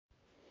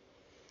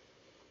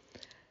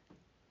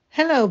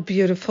Hello,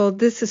 beautiful.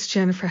 This is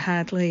Jennifer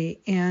Hadley,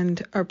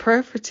 and our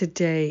prayer for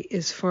today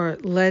is for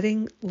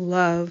letting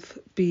love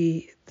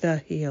be the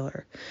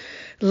healer.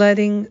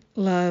 Letting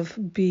love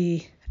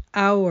be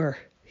our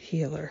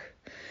healer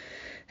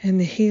and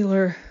the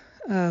healer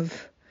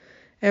of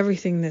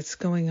everything that's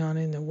going on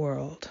in the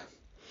world.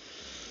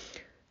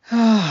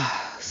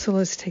 So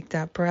let's take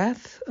that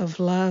breath of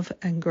love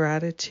and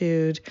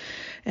gratitude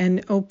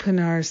and open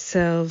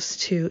ourselves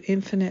to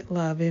infinite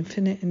love,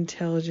 infinite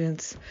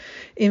intelligence,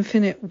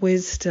 infinite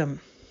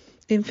wisdom,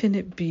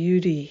 infinite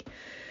beauty.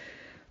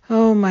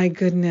 Oh my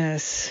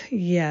goodness.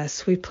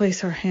 Yes, we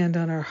place our hand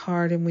on our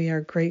heart and we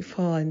are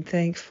grateful and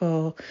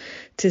thankful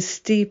to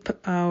steep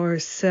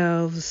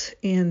ourselves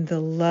in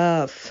the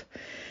love,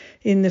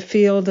 in the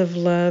field of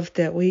love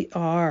that we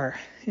are,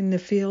 in the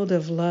field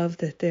of love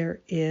that there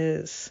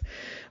is.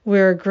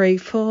 We're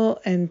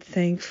grateful and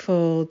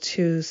thankful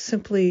to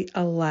simply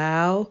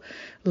allow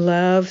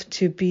love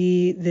to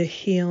be the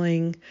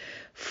healing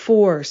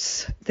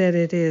force that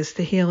it is,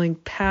 the healing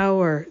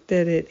power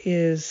that it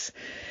is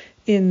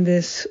in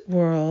this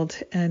world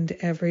and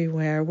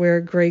everywhere.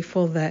 We're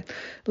grateful that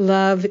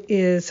love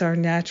is our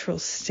natural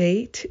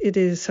state. It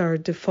is our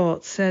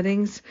default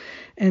settings.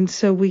 And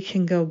so we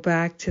can go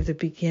back to the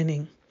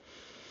beginning.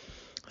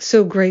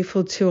 So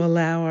grateful to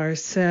allow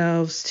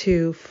ourselves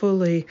to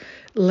fully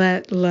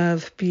let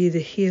love be the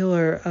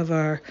healer of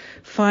our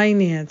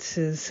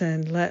finances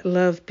and let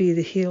love be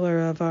the healer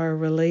of our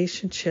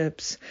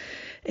relationships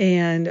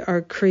and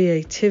our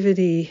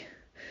creativity,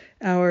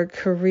 our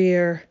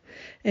career,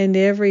 and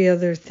every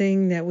other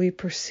thing that we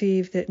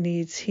perceive that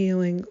needs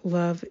healing.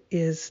 Love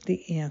is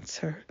the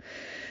answer.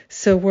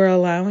 So we're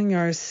allowing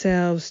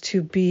ourselves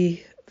to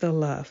be the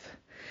love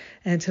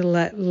and to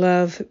let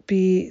love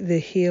be the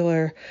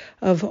healer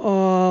of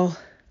all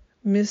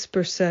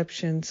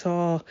misperceptions,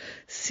 all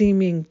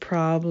seeming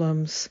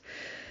problems.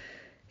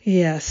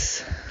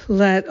 Yes,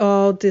 let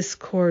all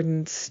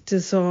discordance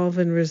dissolve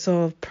and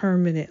resolve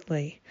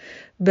permanently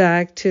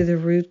back to the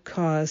root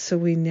cause so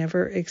we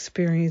never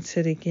experience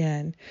it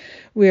again.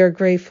 We are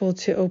grateful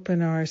to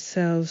open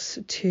ourselves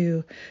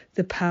to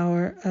the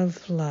power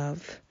of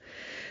love.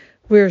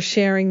 We're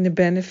sharing the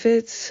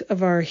benefits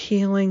of our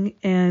healing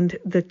and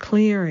the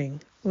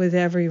clearing with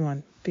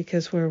everyone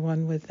because we're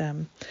one with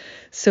them.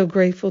 So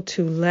grateful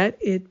to let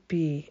it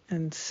be,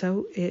 and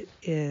so it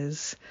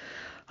is.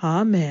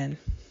 Amen.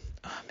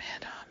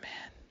 Amen.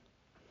 Amen.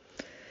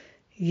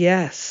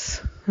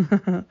 Yes.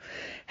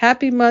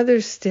 Happy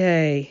Mother's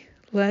Day.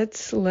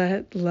 Let's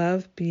let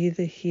love be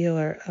the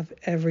healer of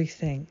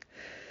everything.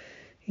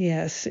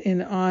 Yes,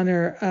 in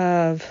honor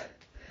of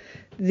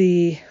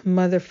the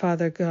Mother,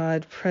 Father,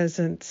 God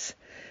presence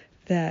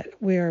that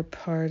we are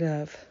part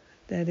of.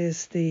 That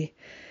is the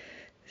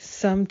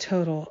sum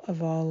total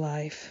of all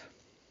life.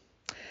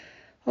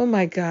 Oh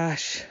my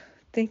gosh.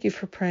 Thank you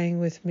for praying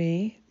with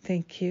me.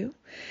 Thank you.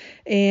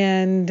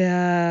 And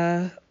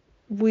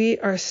we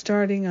are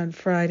starting on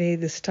Friday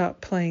the Stop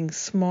Playing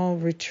Small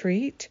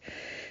retreat.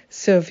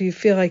 So if you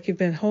feel like you've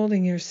been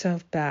holding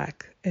yourself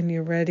back and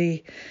you're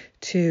ready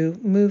to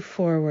move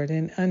forward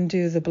and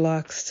undo the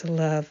blocks to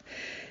love,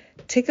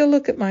 take a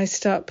look at my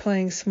Stop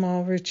Playing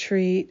Small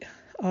retreat,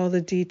 all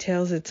the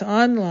details. It's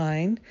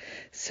online,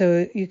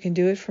 so you can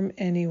do it from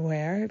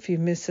anywhere. If you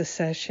miss a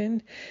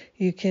session,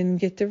 you can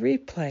get the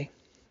replay.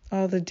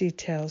 All the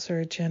details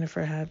are at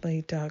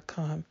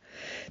jenniferhadley.com.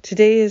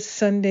 Today is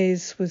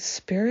Sundays with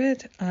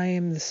Spirit. I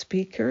am the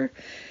speaker,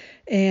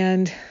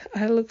 and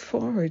I look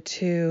forward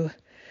to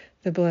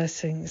the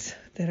blessings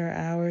that are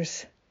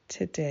ours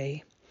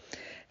today.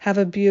 Have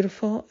a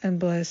beautiful and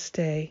blessed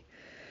day.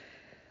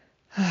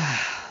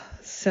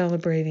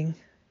 Celebrating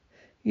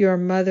your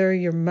mother,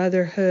 your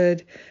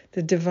motherhood,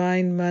 the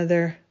Divine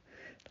Mother.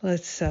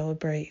 Let's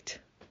celebrate.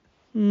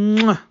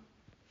 Mwah.